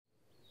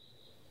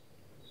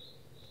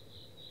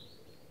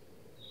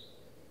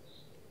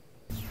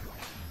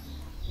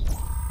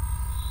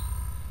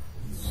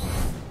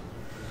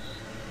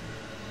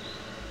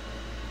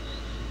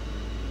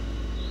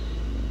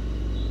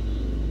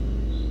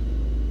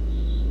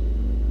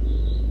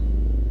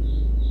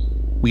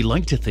We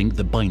like to think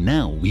that by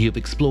now we have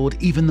explored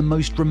even the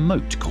most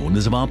remote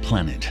corners of our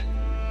planet.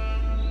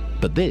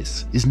 But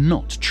this is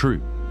not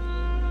true.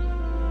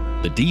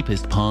 The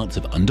deepest parts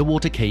of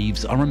underwater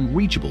caves are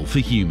unreachable for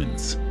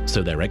humans,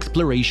 so their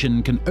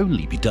exploration can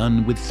only be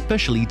done with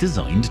specially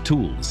designed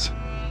tools.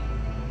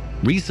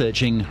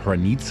 Researching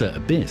Hranice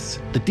Abyss,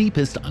 the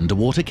deepest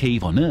underwater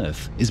cave on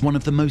Earth, is one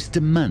of the most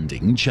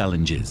demanding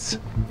challenges.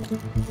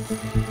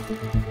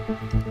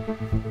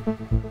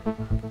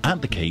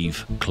 At the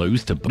cave,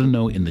 close to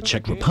Brno in the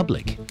Czech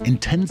Republic,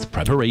 intense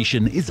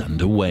preparation is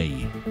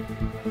underway.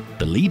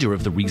 The leader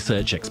of the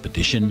research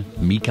expedition,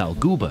 Michal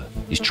Guber,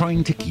 is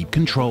trying to keep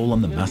control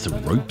on the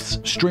massive ropes,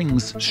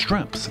 strings,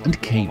 straps and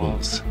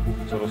cables.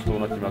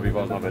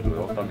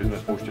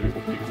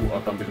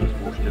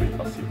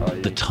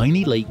 The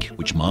tiny lake,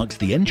 which marks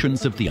the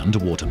entrance of the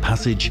underwater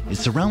passage, is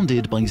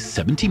surrounded by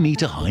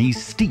 70-meter-high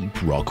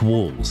steep rock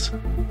walls.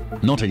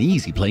 Not an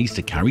easy place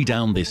to carry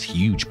down this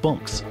huge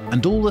box,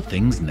 and all the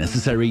things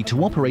necessary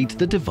to operate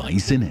the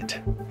device in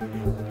it.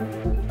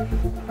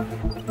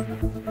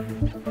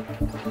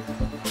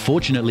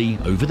 Fortunately,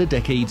 over the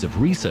decades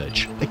of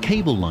research, a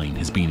cable line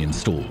has been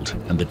installed,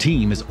 and the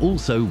team is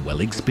also well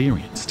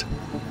experienced.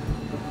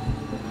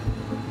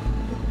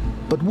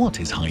 But what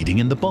is hiding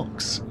in the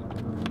box?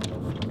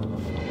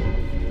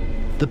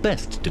 The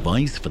best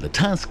device for the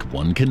task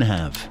one can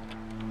have.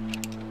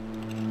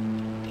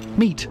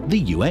 Meet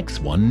the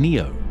UX-1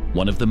 Neo,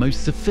 one of the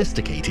most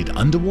sophisticated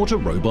underwater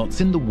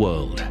robots in the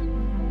world.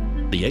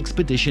 The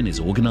expedition is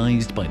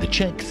organized by the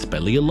Czech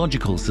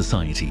Speleological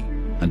Society,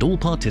 and all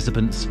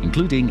participants,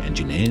 including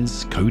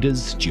engineers,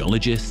 coders,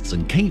 geologists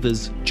and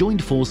cavers,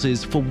 joined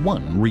forces for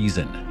one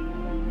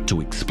reason: to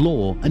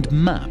explore and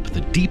map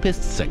the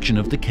deepest section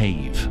of the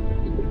cave.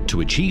 To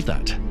achieve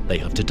that, they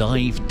have to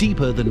dive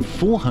deeper than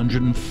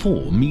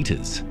 404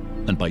 meters,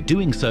 and by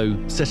doing so,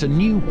 set a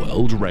new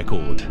world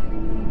record.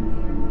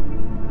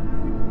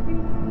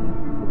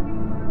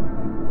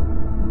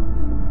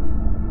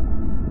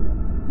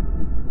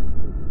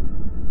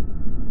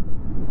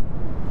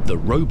 The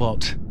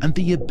robot and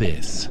the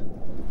abyss.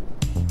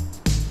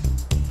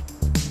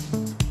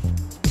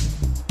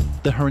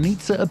 The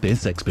Hranice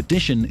Abyss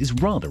expedition is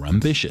rather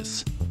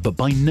ambitious, but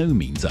by no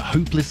means a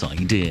hopeless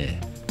idea.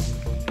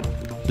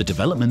 The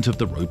development of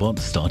the robot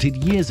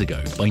started years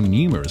ago by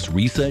numerous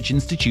research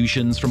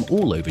institutions from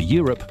all over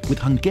Europe with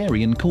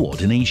Hungarian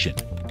coordination.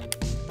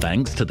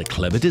 Thanks to the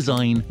clever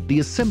design, the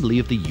assembly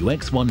of the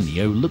UX-1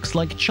 Neo looks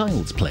like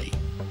child's play,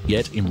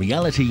 yet in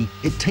reality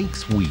it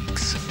takes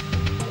weeks.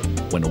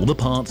 When all the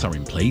parts are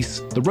in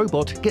place, the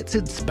robot gets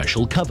its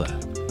special cover.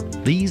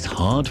 These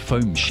hard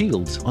foam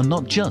shields are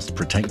not just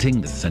protecting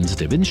the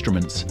sensitive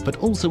instruments, but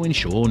also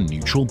ensure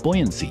neutral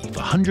buoyancy for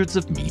hundreds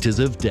of meters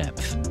of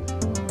depth.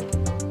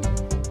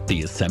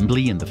 The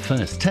assembly and the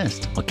first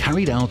test are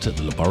carried out at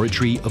the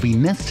laboratory of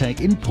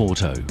Inestec in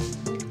Porto.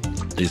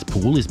 This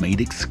pool is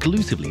made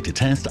exclusively to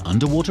test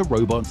underwater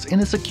robots in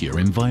a secure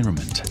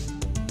environment.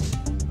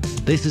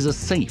 This is a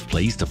safe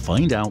place to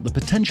find out the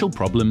potential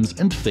problems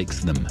and fix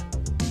them.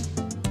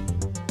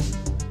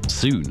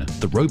 Soon,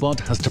 the robot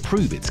has to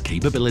prove its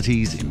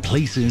capabilities in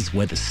places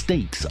where the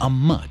stakes are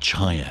much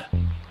higher.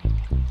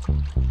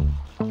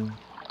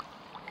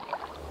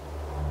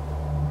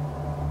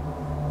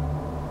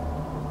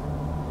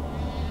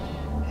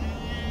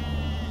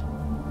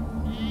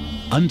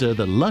 Under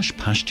the lush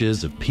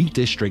pastures of Peak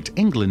District,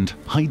 England,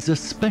 hides a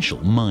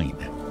special mine.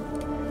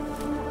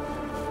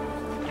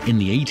 In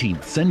the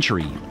 18th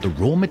century, the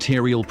raw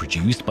material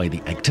produced by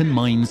the Egton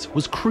mines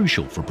was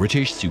crucial for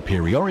British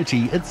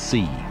superiority at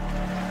sea.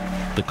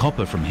 The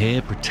copper from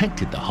here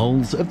protected the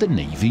hulls of the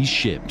Navy's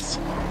ships.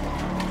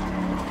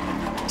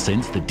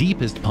 Since the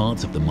deepest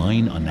parts of the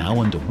mine are now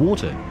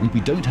underwater and we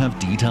don't have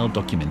detailed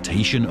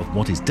documentation of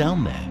what is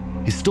down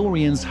there,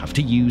 historians have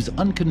to use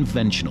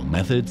unconventional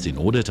methods in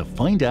order to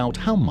find out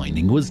how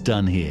mining was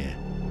done here.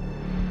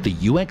 The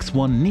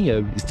UX-1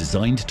 Neo is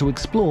designed to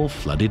explore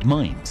flooded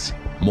mines,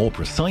 more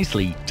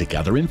precisely to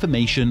gather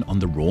information on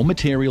the raw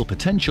material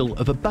potential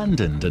of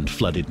abandoned and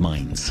flooded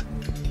mines.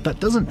 That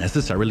doesn't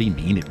necessarily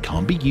mean it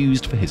can't be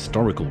used for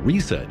historical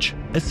research,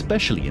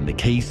 especially in the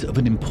case of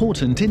an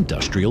important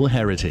industrial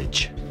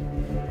heritage.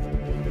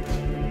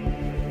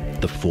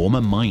 The former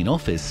mine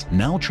office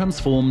now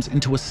transforms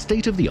into a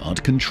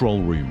state-of-the-art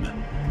control room.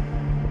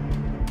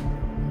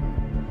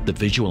 The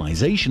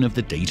visualization of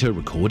the data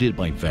recorded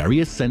by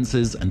various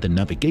sensors and the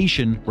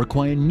navigation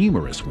require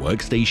numerous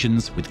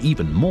workstations with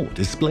even more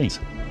displays.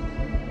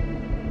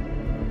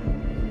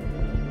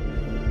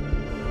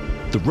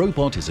 The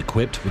robot is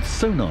equipped with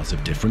sonars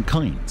of different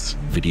kinds,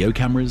 video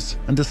cameras,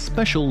 and a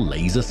special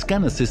laser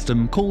scanner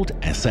system called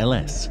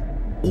SLS,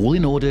 all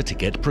in order to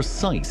get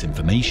precise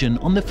information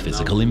on the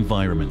physical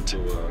environment.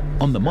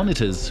 On the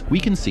monitors, we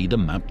can see the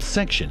mapped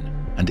section,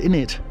 and in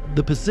it,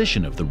 the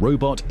position of the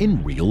robot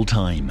in real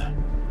time.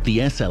 The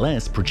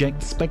SLS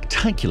projects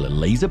spectacular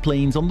laser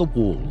planes on the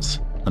walls,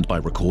 and by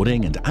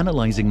recording and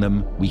analyzing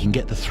them, we can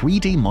get the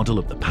 3D model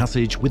of the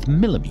passage with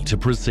millimeter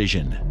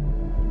precision.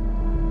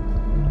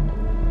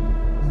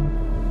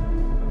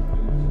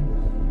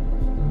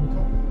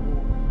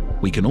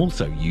 We can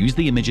also use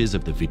the images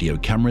of the video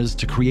cameras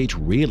to create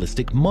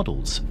realistic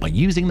models by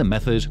using the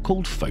method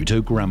called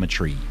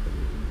photogrammetry.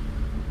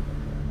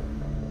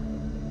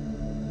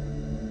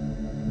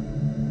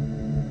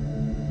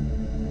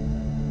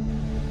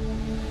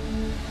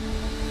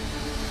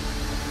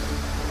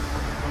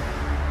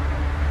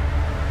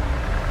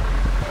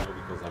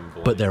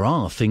 But there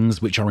are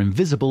things which are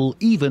invisible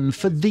even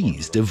for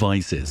these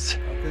devices.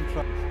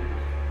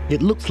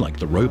 It looks like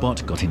the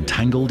robot got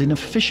entangled in a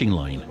fishing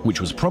line,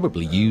 which was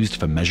probably used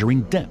for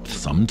measuring depth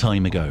some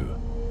time ago.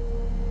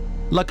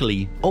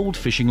 Luckily, old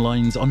fishing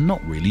lines are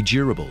not really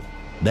durable.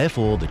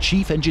 Therefore, the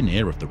chief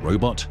engineer of the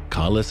robot,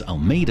 Carlos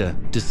Almeida,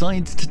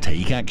 decides to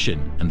take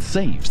action and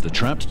saves the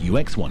trapped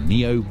UX-1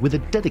 Neo with a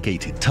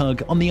dedicated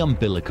tug on the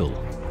umbilical.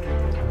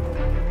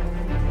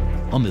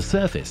 On the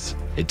surface,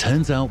 it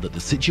turns out that the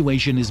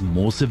situation is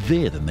more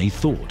severe than they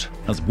thought,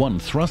 as one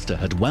thruster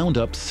had wound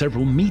up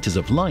several meters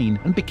of line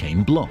and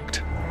became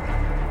blocked.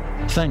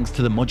 Thanks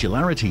to the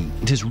modularity,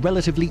 it is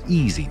relatively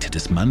easy to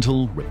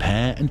dismantle,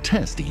 repair, and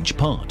test each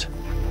part.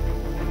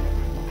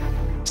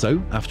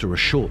 So, after a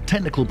short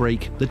technical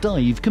break, the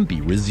dive can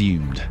be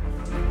resumed.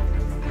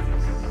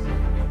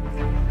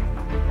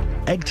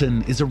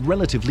 Egton is a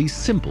relatively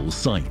simple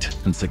site,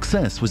 and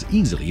success was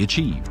easily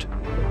achieved.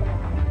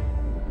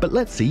 But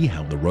let's see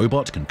how the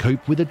robot can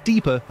cope with a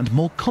deeper and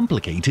more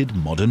complicated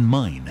modern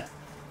mine.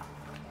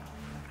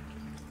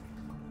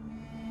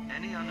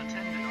 Any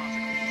unattended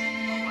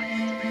articles are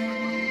likely to be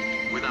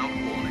removed without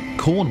warning.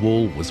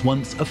 Cornwall was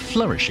once a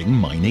flourishing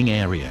mining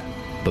area,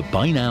 but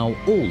by now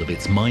all of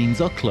its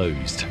mines are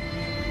closed.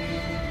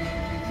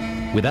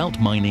 Without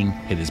mining,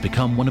 it has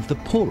become one of the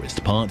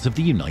poorest parts of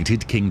the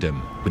United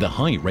Kingdom, with a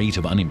high rate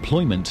of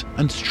unemployment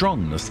and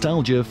strong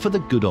nostalgia for the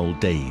good old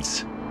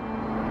days.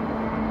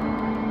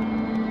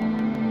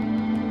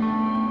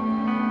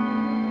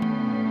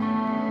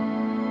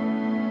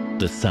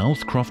 The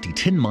South Crofty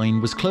tin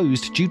mine was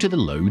closed due to the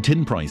low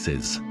tin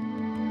prices.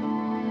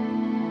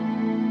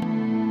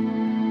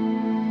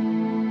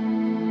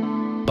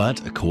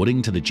 But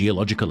according to the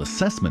geological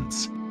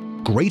assessments,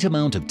 great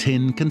amount of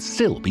tin can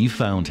still be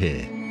found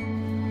here.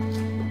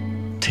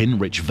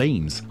 Tin-rich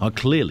veins are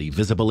clearly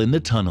visible in the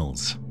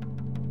tunnels.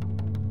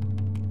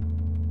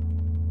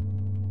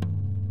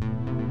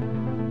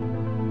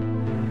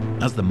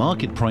 As the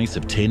market price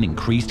of tin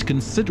increased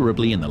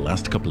considerably in the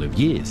last couple of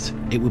years,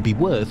 it would be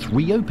worth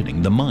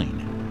reopening the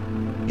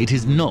mine. It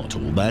is not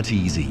all that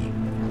easy.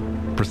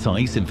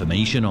 Precise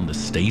information on the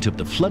state of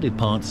the flooded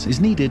parts is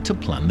needed to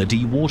plan the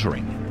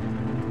dewatering.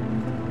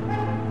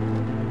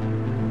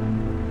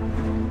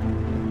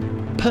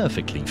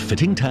 Perfectly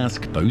fitting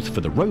task both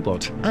for the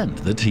robot and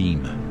the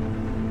team.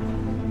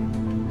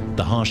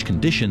 The harsh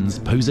conditions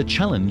pose a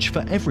challenge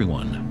for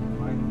everyone.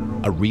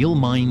 A real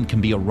mine can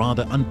be a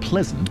rather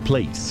unpleasant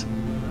place.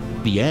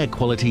 The air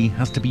quality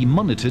has to be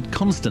monitored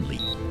constantly,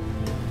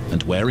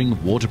 and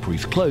wearing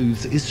waterproof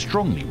clothes is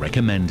strongly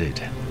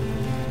recommended.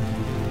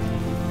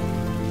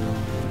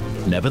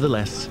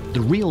 Nevertheless,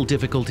 the real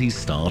difficulties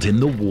start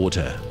in the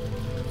water.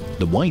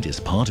 The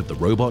widest part of the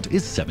robot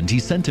is 70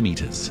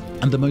 centimeters,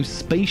 and the most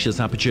spacious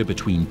aperture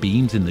between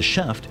beams in the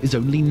shaft is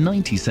only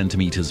 90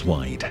 centimeters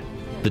wide.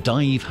 The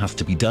dive has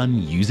to be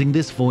done using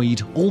this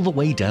void all the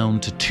way down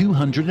to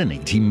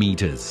 280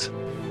 meters.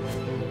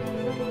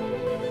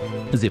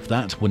 As if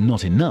that were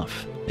not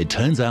enough, it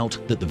turns out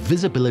that the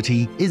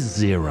visibility is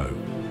zero.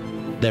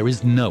 There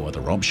is no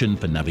other option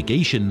for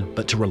navigation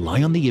but to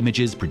rely on the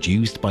images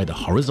produced by the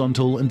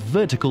horizontal and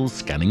vertical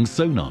scanning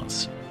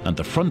sonars and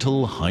the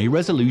frontal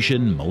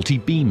high-resolution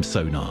multi-beam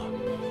sonar.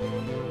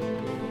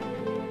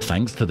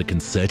 Thanks to the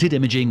concerted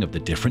imaging of the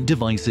different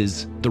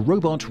devices, the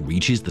robot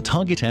reaches the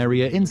target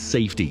area in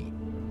safety,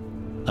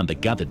 and the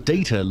gathered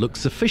data looks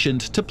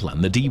sufficient to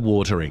plan the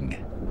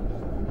dewatering.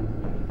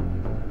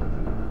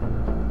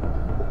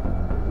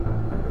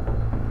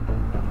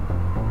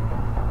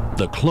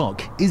 The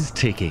clock is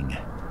ticking.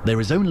 There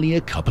is only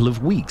a couple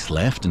of weeks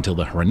left until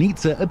the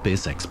Hranice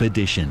Abyss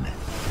expedition.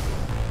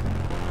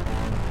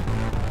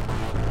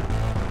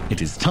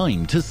 It is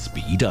time to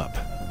speed up.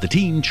 The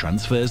team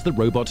transfers the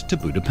robot to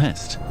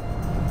Budapest,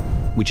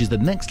 which is the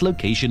next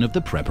location of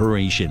the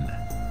preparation.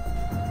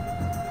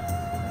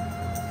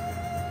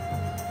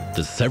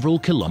 The several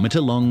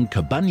kilometer-long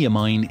Cabana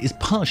mine is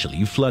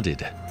partially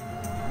flooded.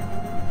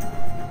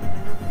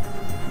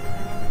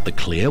 The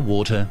clear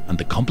water and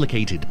the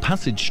complicated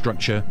passage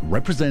structure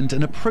represent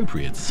an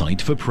appropriate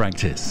site for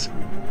practice.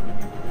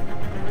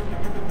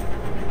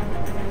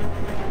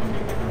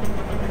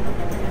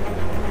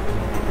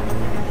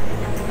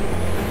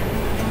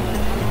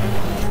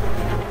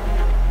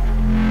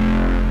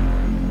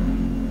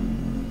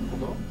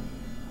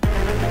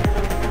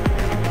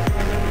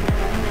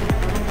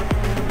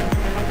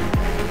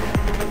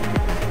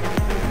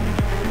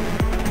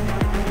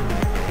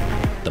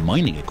 The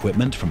mining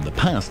equipment from the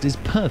past is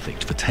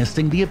perfect for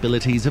testing the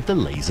abilities of the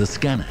laser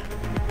scanner.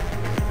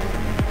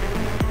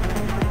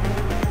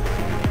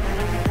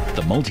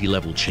 The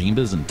multi-level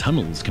chambers and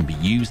tunnels can be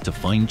used to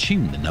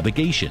fine-tune the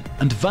navigation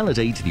and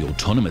validate the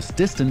autonomous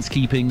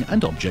distance-keeping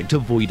and object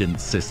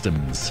avoidance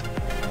systems.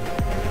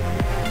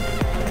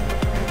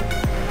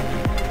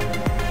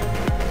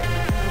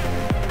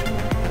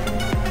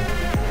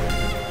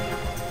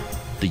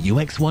 The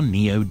UX-1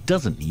 Neo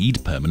doesn't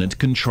need permanent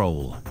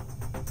control.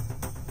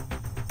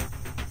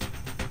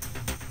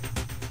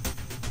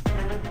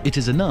 It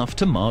is enough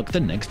to mark the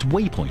next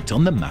waypoint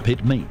on the map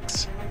it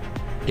makes.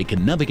 It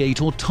can navigate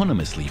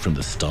autonomously from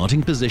the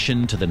starting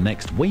position to the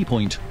next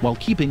waypoint while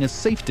keeping a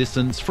safe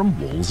distance from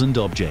walls and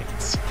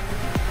objects.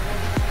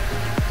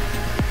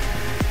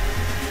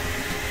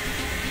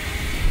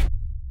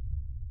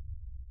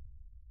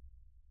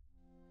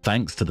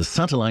 Thanks to the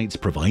satellites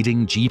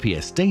providing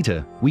GPS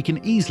data, we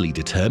can easily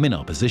determine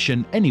our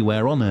position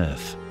anywhere on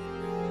Earth.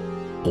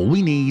 All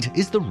we need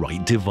is the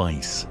right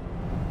device.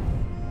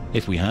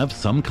 If we have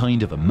some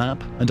kind of a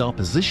map and our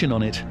position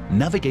on it,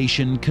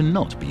 navigation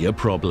cannot be a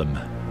problem.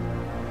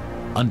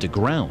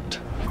 Underground,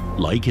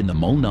 like in the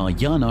Molnar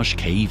János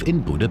cave in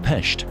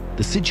Budapest,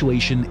 the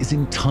situation is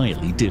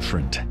entirely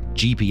different.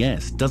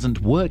 GPS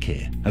doesn't work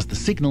here, as the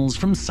signals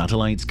from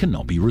satellites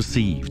cannot be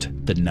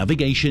received. The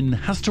navigation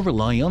has to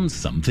rely on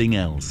something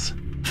else.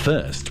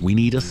 First, we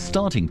need a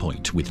starting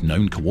point with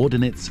known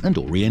coordinates and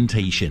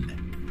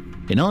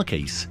orientation. In our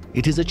case,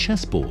 it is a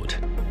chessboard.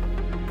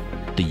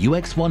 The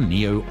UX-1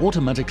 Neo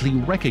automatically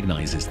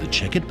recognizes the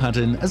checkered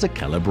pattern as a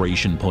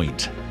calibration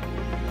point.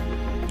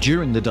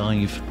 During the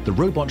dive, the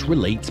robot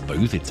relates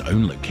both its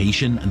own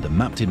location and the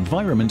mapped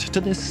environment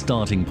to this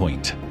starting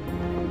point.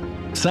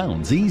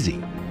 Sounds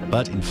easy,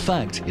 but in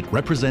fact it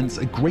represents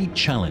a great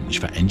challenge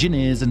for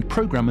engineers and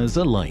programmers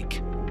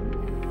alike.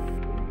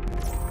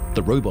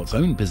 The robot's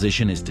own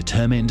position is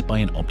determined by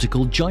an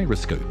optical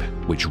gyroscope,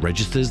 which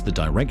registers the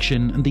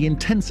direction and the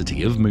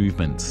intensity of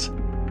movements.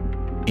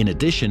 In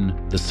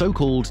addition, the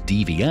so-called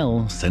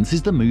DVL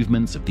senses the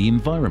movements of the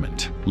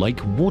environment,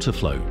 like water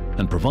flow,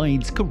 and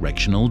provides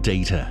correctional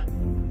data.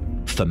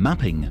 For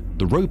mapping,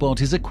 the robot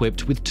is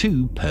equipped with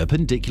 2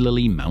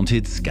 perpendicularly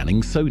mounted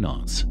scanning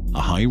sonars, a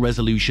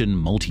high-resolution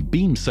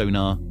multi-beam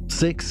sonar,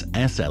 6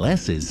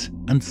 SLSs,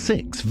 and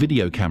 6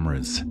 video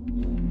cameras.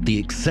 The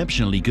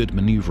exceptionally good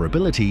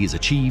maneuverability is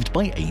achieved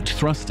by 8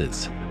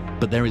 thrusters,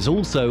 but there is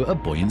also a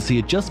buoyancy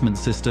adjustment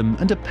system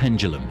and a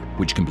pendulum,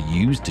 which can be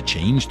used to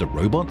change the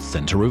robot's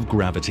center of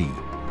gravity,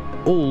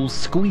 all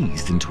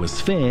squeezed into a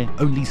sphere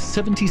only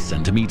 70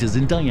 centimeters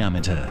in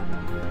diameter.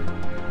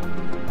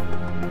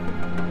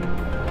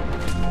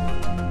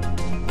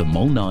 The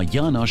Molnar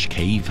János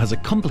cave has a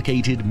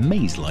complicated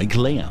maze-like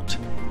layout,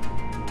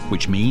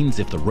 which means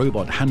if the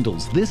robot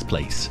handles this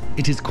place,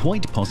 it is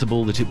quite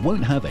possible that it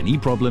won't have any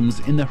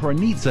problems in the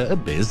Hranice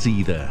Abyss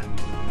either.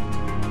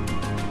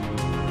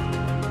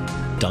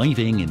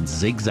 Diving in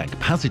zigzag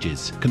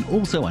passages can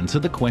also answer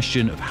the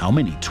question of how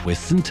many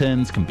twists and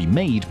turns can be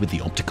made with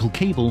the optical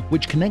cable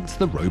which connects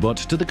the robot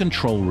to the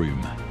control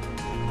room.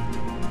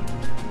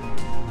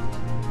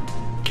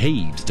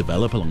 Caves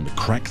develop along the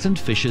cracks and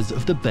fissures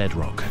of the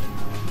bedrock.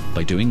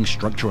 By doing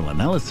structural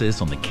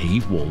analysis on the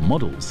cave wall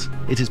models,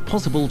 it is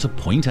possible to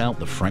point out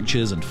the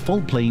fractures and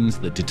fault planes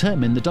that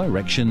determine the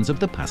directions of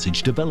the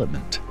passage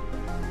development.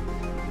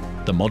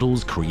 The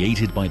models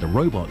created by the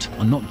robot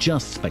are not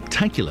just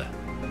spectacular,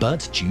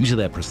 but due to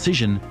their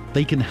precision,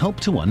 they can help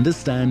to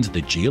understand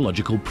the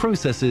geological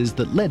processes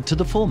that led to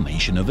the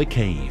formation of a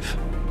cave.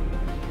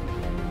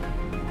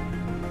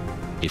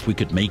 If we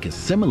could make a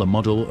similar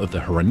model of the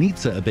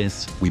Hranice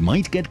Abyss, we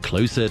might get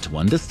closer to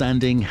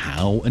understanding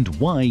how and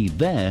why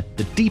there,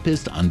 the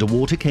deepest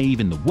underwater cave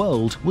in the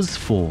world, was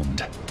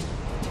formed.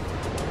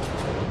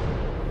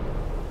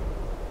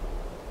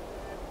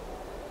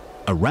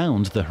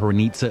 Around the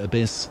Hranice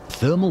Abyss,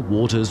 thermal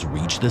waters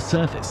reach the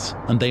surface,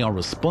 and they are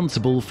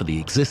responsible for the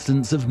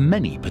existence of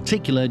many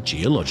particular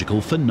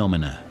geological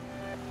phenomena.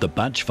 The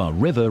Bachva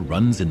River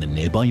runs in the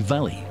nearby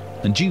valley,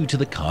 and due to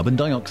the carbon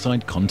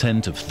dioxide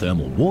content of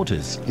thermal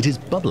waters, it is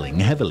bubbling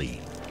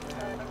heavily.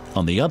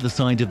 On the other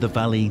side of the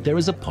valley, there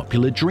is a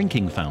popular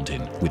drinking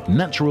fountain with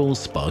natural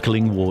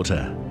sparkling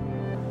water.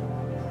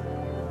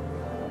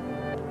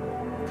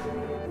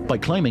 By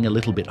climbing a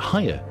little bit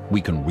higher,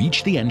 we can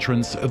reach the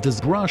entrance of the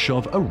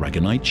Zbrashov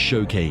Aragonite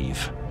show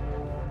cave.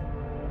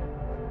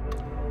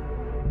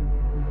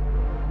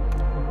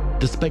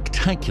 The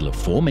spectacular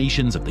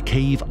formations of the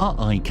cave are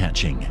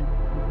eye-catching.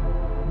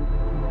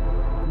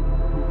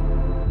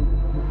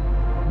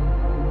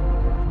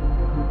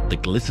 The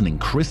glistening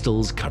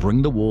crystals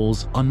covering the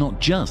walls are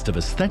not just of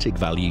aesthetic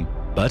value,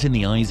 but in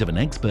the eyes of an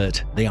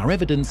expert, they are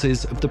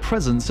evidences of the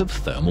presence of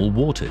thermal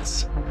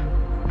waters.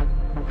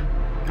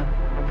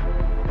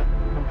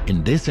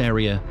 In this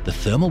area, the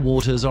thermal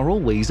waters are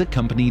always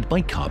accompanied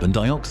by carbon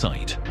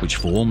dioxide, which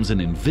forms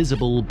an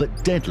invisible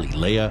but deadly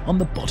layer on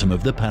the bottom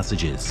of the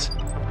passages.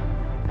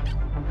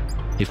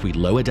 If we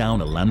lower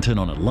down a lantern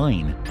on a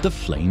line, the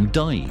flame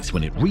dies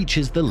when it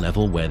reaches the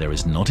level where there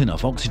is not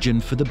enough oxygen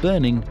for the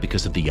burning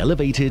because of the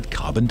elevated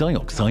carbon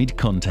dioxide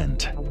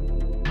content.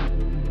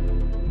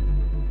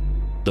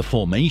 The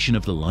formation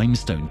of the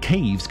limestone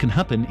caves can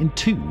happen in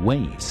two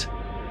ways.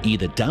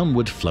 Either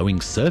downward flowing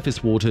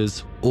surface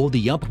waters or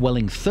the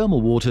upwelling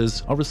thermal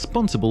waters are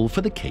responsible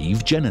for the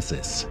cave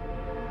genesis.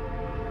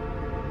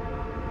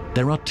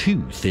 There are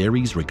two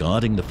theories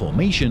regarding the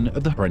formation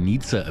of the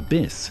Hranice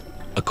Abyss.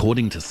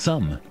 According to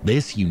some,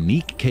 this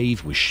unique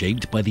cave was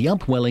shaped by the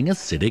upwelling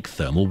acidic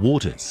thermal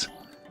waters,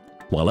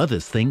 while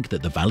others think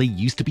that the valley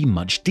used to be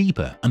much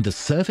deeper and the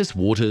surface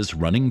waters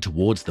running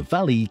towards the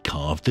valley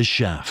carved the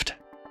shaft.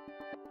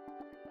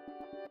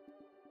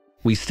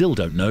 We still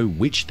don't know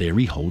which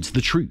theory holds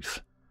the truth,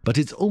 but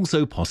it's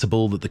also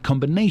possible that the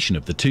combination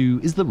of the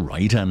two is the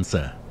right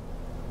answer.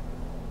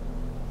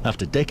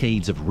 After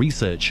decades of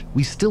research,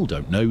 we still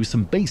don't know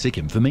some basic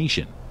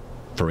information.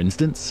 For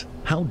instance,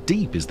 how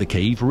deep is the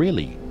cave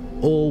really?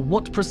 Or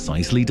what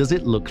precisely does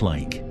it look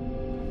like?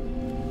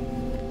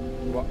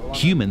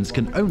 Humans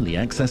can only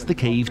access the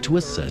cave to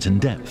a certain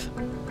depth.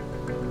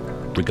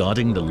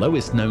 Regarding the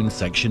lowest known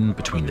section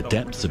between the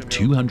depths of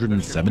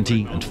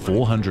 270 and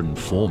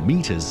 404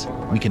 meters,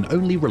 we can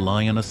only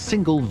rely on a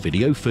single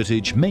video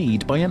footage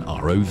made by an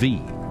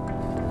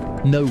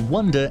ROV. No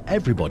wonder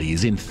everybody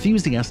is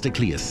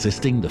enthusiastically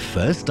assisting the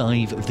first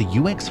dive of the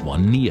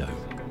UX-1 Neo.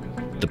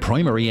 The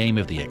primary aim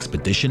of the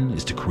expedition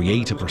is to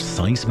create a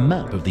precise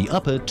map of the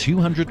upper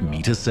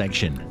 200-meter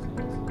section.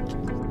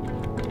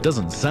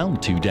 Doesn't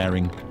sound too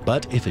daring,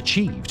 but if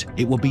achieved,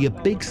 it will be a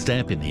big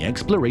step in the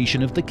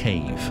exploration of the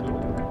cave.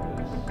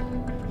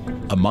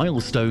 A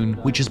milestone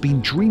which has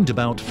been dreamed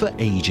about for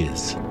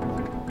ages.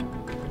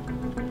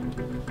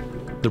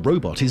 The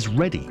robot is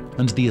ready,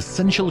 and the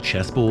essential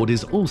chessboard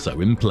is also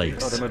in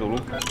place.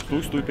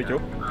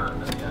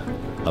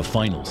 A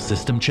final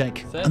system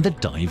check, and the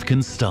dive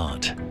can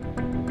start.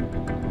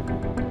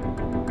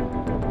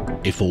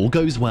 If all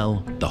goes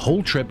well, the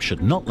whole trip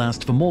should not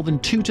last for more than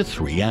 2 to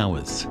 3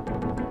 hours.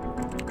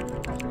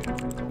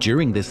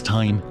 During this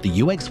time,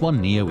 the UX-1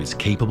 Neo is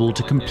capable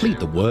to complete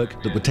the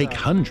work that would take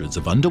hundreds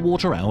of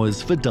underwater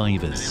hours for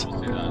divers.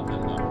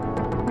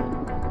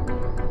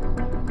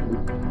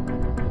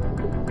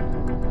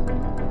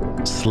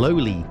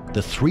 Slowly,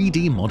 the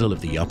 3D model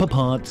of the upper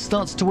part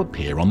starts to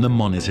appear on the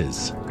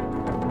monitors.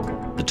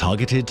 The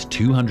targeted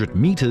 200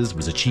 meters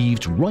was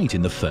achieved right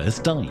in the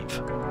first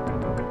dive.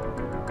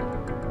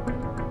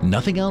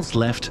 Nothing else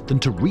left than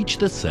to reach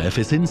the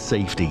surface in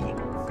safety.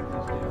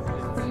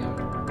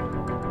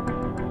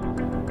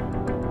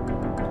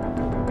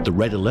 The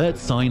red alert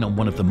sign on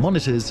one of the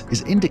monitors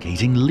is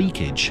indicating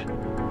leakage.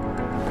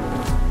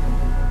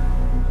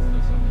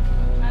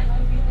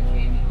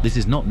 This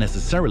is not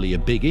necessarily a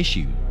big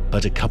issue,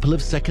 but a couple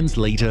of seconds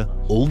later,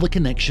 all the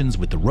connections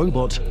with the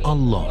robot are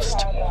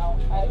lost.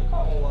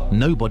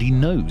 Nobody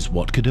knows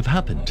what could have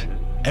happened.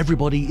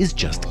 Everybody is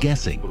just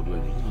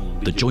guessing.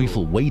 The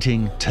joyful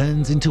waiting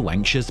turns into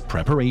anxious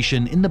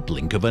preparation in the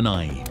blink of an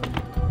eye.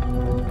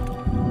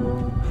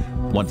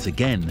 Once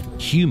again,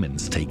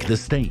 humans take the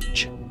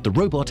stage. The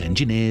robot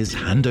engineers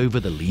hand over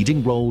the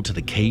leading role to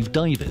the cave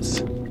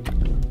divers.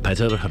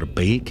 Petr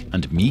Hrbeek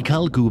and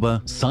Michal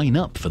Guba sign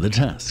up for the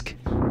task.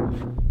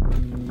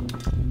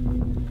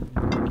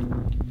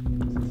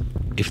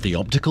 If the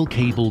optical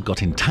cable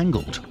got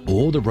entangled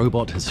or the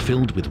robot has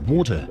filled with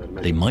water,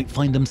 they might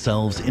find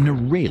themselves in a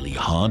really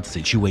hard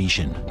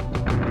situation.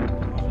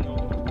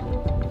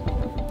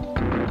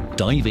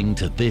 Diving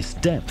to this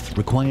depth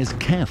requires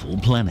careful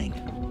planning.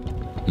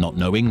 Not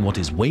knowing what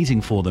is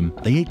waiting for them,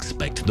 they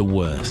expect the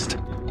worst.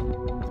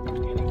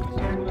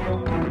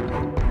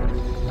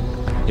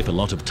 If a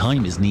lot of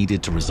time is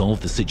needed to resolve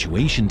the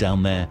situation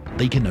down there,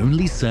 they can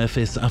only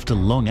surface after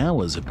long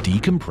hours of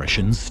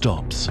decompression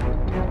stops.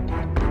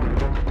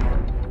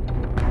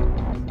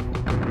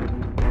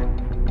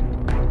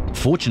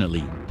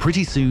 Fortunately,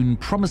 pretty soon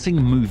promising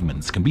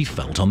movements can be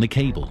felt on the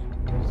cable.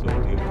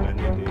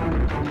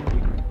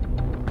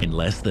 In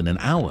less than an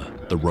hour,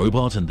 the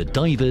robot and the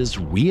divers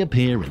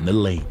reappear in the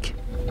lake.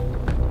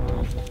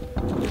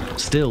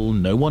 Still,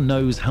 no one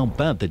knows how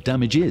bad the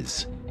damage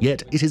is,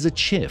 yet it is a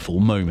cheerful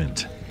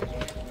moment.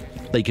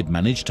 They could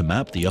manage to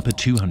map the upper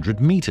 200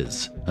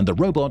 meters, and the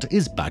robot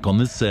is back on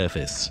the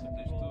surface.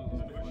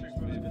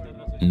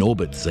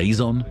 Norbert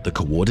Zazon, the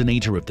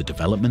coordinator of the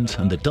development,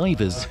 and the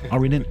divers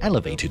are in an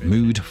elevated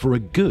mood for a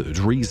good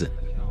reason.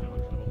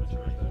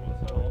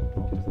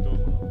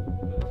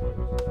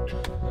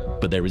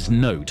 But there is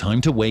no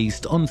time to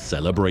waste on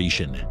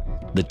celebration.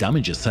 The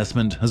damage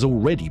assessment has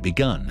already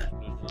begun.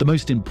 The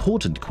most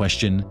important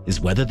question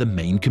is whether the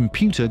main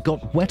computer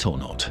got wet or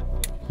not.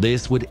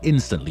 This would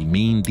instantly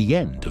mean the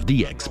end of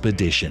the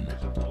expedition.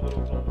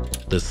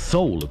 The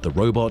soul of the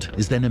robot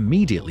is then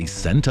immediately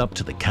sent up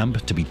to the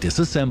camp to be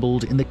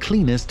disassembled in the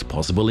cleanest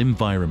possible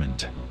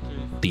environment.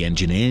 The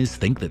engineers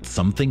think that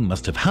something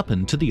must have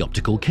happened to the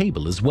optical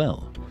cable as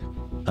well.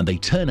 And they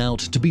turn out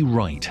to be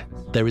right.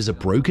 There is a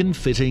broken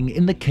fitting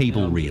in the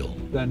cable reel.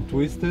 Then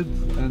twisted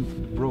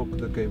and broke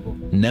the cable.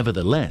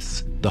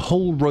 Nevertheless, the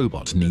whole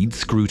robot needs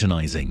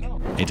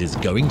scrutinizing. It is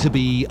going to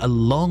be a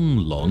long,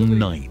 long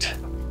night.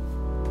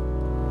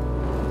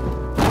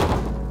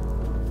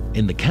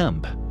 In the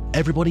camp,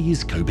 everybody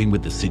is coping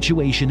with the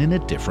situation in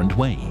a different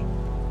way.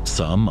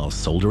 Some are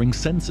soldering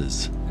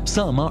sensors,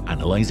 some are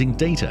analyzing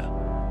data,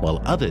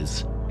 while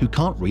others, who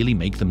can't really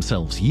make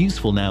themselves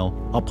useful now,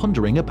 are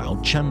pondering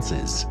about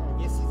chances.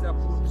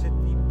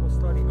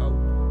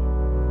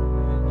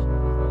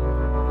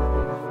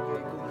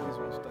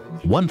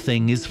 One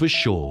thing is for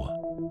sure.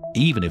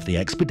 Even if the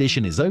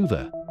expedition is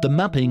over, the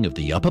mapping of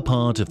the upper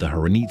part of the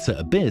Hranice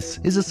Abyss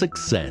is a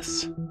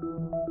success.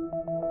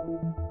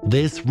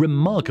 This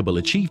remarkable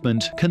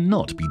achievement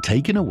cannot be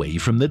taken away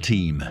from the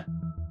team.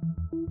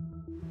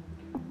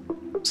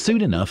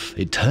 Soon enough,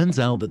 it turns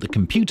out that the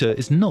computer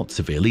is not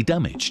severely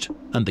damaged,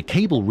 and the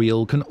cable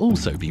reel can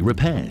also be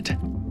repaired.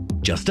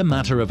 Just a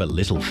matter of a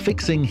little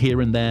fixing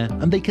here and there,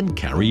 and they can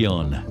carry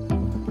on.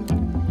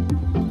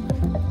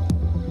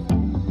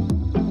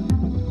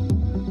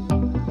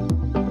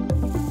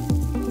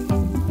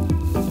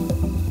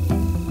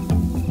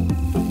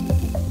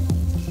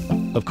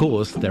 Of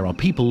course, there are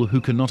people who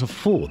cannot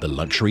afford the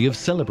luxury of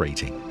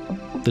celebrating.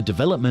 The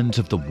development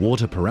of the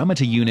water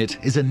parameter unit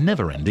is a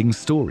never-ending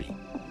story.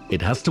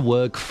 It has to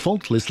work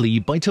faultlessly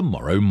by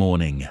tomorrow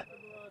morning.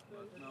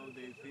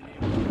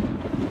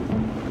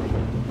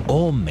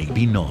 Or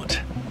maybe not.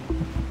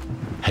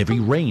 Heavy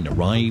rain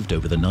arrived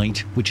over the night,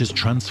 which has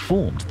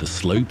transformed the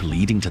slope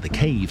leading to the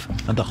cave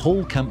and the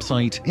whole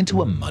campsite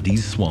into a muddy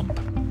swamp.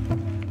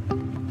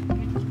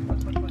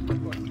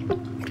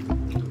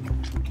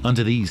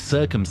 Under these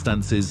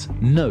circumstances,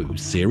 no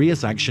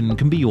serious action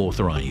can be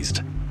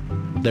authorized.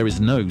 There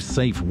is no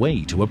safe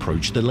way to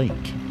approach the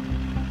lake.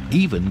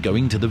 Even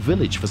going to the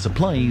village for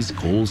supplies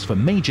calls for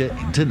major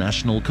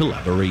international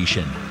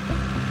collaboration.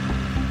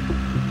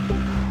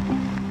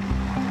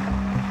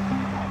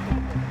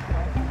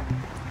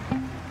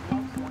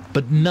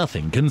 But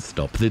nothing can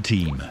stop the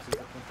team.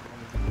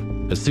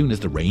 As soon as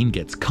the rain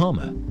gets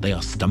calmer, they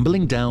are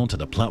stumbling down to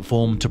the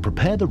platform to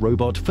prepare the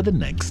robot for the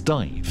next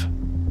dive.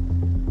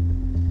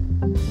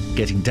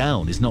 Getting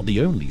down is not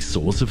the only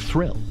source of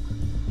thrill.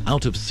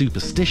 Out of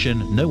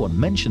superstition, no one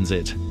mentions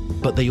it,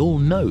 but they all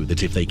know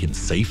that if they can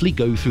safely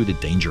go through the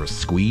dangerous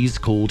squeeze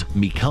called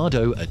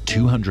Mikado at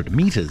 200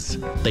 meters,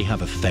 they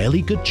have a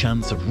fairly good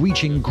chance of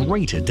reaching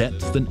greater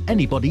depths than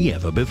anybody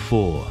ever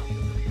before.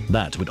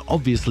 That would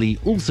obviously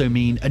also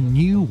mean a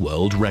new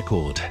world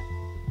record.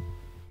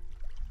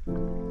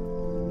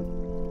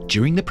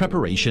 During the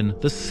preparation,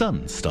 the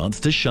sun starts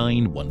to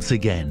shine once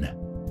again.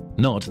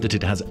 Not that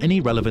it has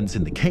any relevance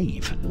in the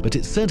cave, but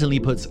it certainly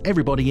puts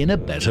everybody in a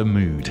better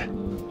mood.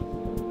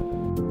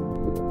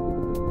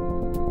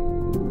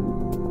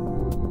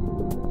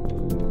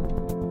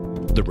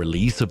 The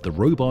release of the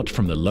robot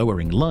from the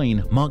lowering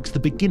line marks the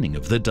beginning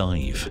of the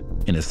dive.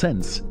 In a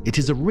sense, it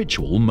is a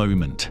ritual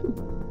moment.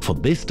 For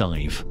this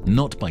dive,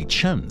 not by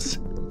chance,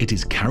 it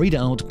is carried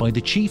out by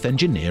the chief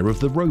engineer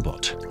of the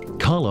robot,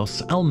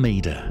 Carlos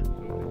Almeida.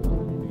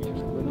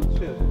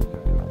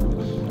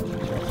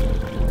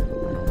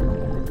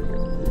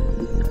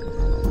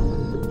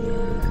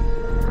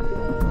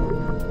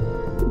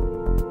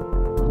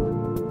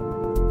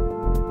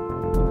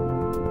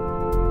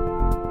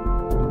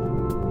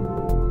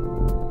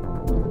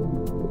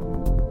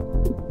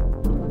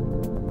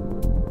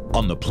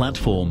 On the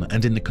platform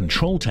and in the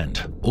control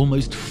tent,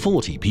 almost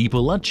 40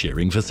 people are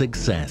cheering for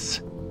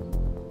success.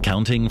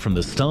 Counting from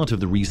the start of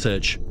the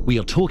research, we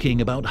are talking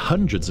about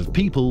hundreds of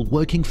people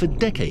working for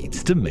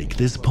decades to make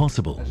this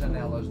possible.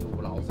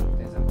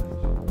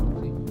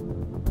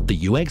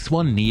 The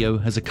UX-1 Neo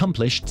has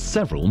accomplished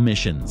several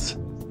missions.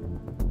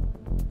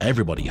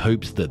 Everybody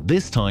hopes that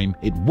this time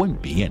it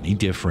won't be any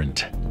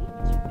different.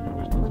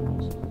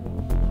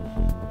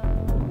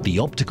 The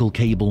optical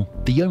cable,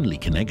 the only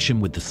connection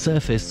with the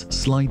surface,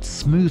 slides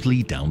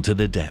smoothly down to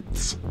the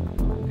depths.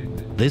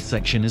 This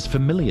section is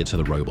familiar to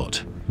the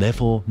robot,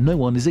 therefore no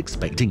one is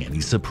expecting any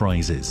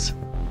surprises.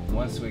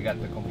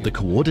 The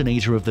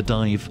coordinator of the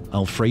dive,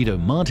 Alfredo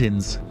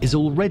Martins, is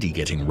already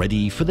getting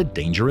ready for the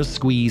dangerous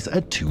squeeze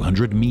at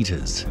 200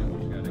 meters.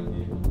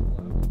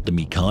 The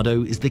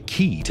Mikado is the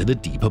key to the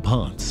deeper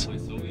parts,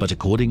 but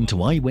according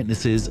to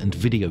eyewitnesses and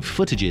video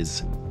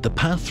footages, the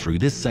path through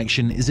this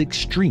section is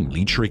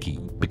extremely tricky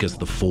because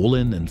the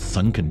fallen and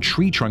sunken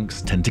tree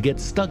trunks tend to get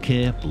stuck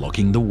here,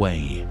 blocking the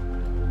way.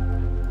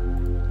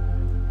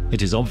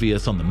 It is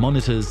obvious on the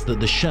monitors that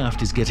the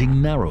shaft is getting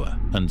narrower,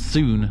 and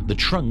soon the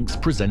trunks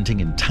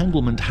presenting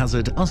entanglement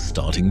hazard are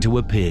starting to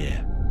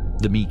appear.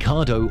 The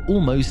Mikado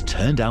almost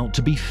turned out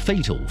to be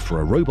fatal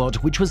for a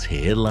robot which was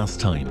here last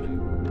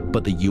time.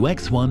 But the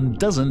UX-1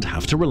 doesn't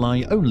have to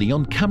rely only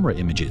on camera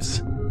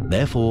images.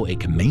 Therefore, it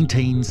can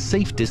maintain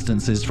safe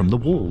distances from the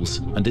walls,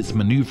 and its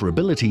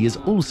maneuverability is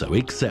also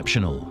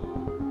exceptional.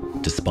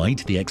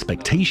 Despite the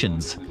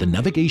expectations, the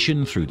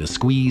navigation through the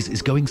squeeze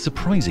is going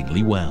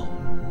surprisingly well.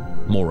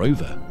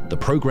 Moreover, the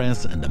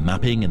progress and the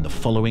mapping in the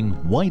following,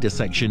 wider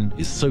section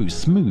is so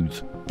smooth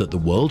that the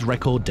world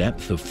record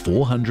depth of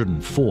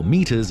 404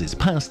 meters is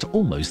passed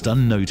almost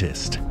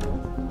unnoticed.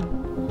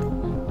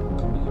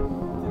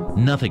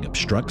 Nothing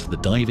obstructs the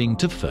diving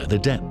to further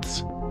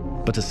depths.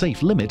 But a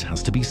safe limit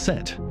has to be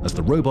set, as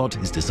the robot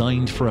is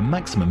designed for a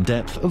maximum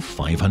depth of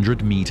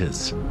 500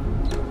 meters.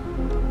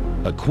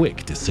 A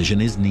quick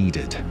decision is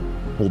needed.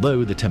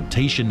 Although the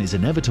temptation is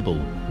inevitable,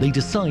 they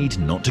decide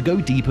not to go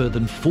deeper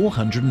than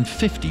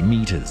 450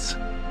 meters.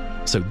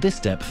 So this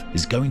depth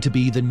is going to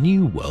be the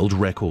new world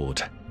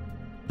record.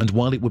 And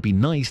while it would be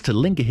nice to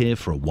linger here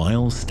for a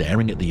while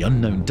staring at the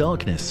unknown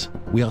darkness,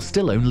 we are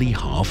still only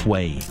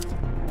halfway.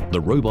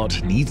 The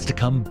robot needs to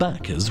come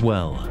back as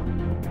well.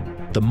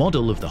 The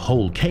model of the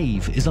whole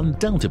cave is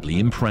undoubtedly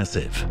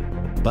impressive.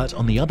 But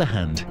on the other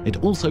hand,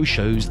 it also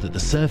shows that the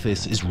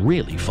surface is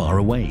really far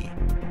away.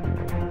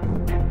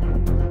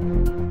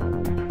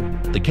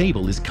 The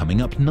cable is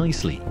coming up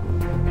nicely.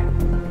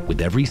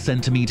 With every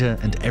centimeter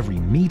and every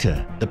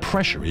meter, the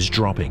pressure is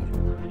dropping,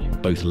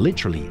 both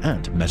literally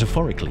and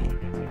metaphorically.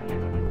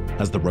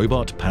 As the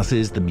robot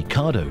passes the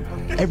Mikado,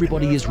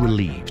 everybody is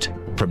relieved.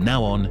 From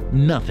now on,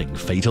 nothing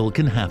fatal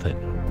can happen.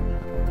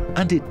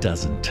 And it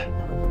doesn't.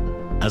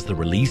 As the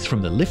release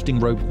from the lifting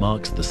rope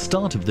marks the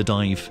start of the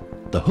dive,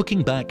 the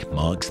hooking back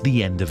marks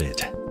the end of it.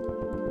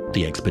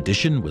 The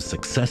expedition was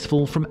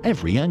successful from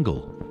every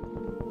angle.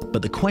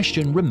 But the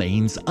question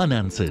remains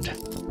unanswered.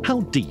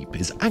 How deep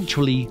is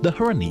actually the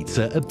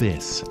Hranice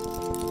Abyss?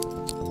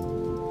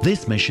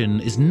 This mission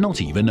is not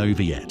even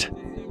over yet.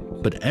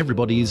 But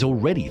everybody is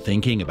already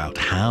thinking about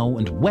how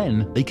and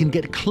when they can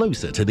get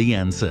closer to the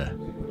answer.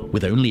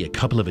 With only a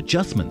couple of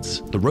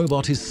adjustments, the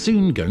robot is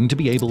soon going to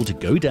be able to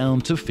go down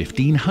to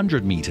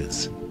 1500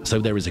 meters, so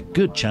there is a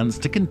good chance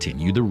to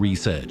continue the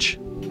research.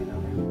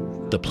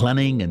 The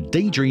planning and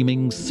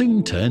daydreaming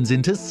soon turns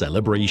into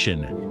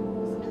celebration.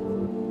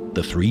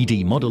 The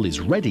 3D model is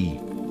ready,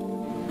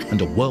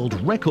 and a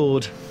world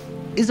record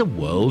is a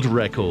world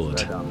record.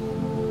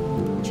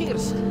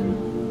 Cheers!